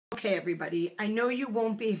Okay, everybody, I know you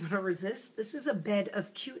won't be able to resist. This is a bed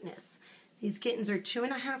of cuteness. These kittens are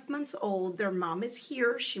 2.5 months old. Their mom is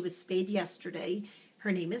here. She was spayed yesterday.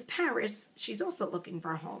 Her name is Paris. She's also looking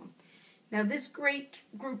for a home. Now, this great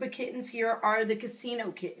group of kittens here are the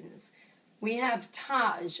casino kittens. We have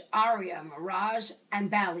Taj, Aria, Mirage,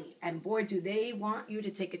 and Bally, and boy, do they want you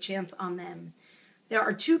to take a chance on them. There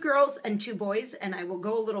are 2 girls and 2 boys, and I will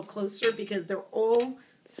go a little closer because they're all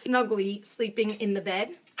snugly sleeping in the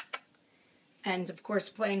bed. And, of course,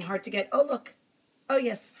 playing hard to get. Oh, look. Oh,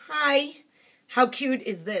 yes. Hi. How cute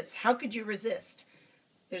is this? How could you resist?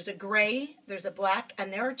 There's a gray, there's a black,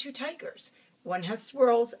 and there are 2 tigers. One has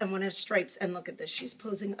swirls and one has stripes. And look at this. She's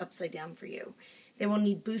posing upside down for you. They will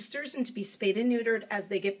need boosters and to be spayed and neutered as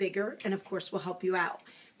they get bigger. And, of course, we'll help you out.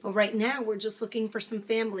 But right now, we're just looking for some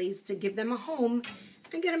families to give them a home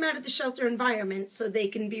and get them out of the shelter environment so they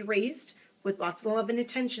can be raised with lots of love and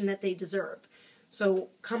attention that they deserve. So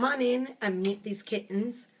come on in and meet these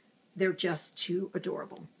kittens. They're just too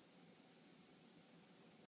adorable.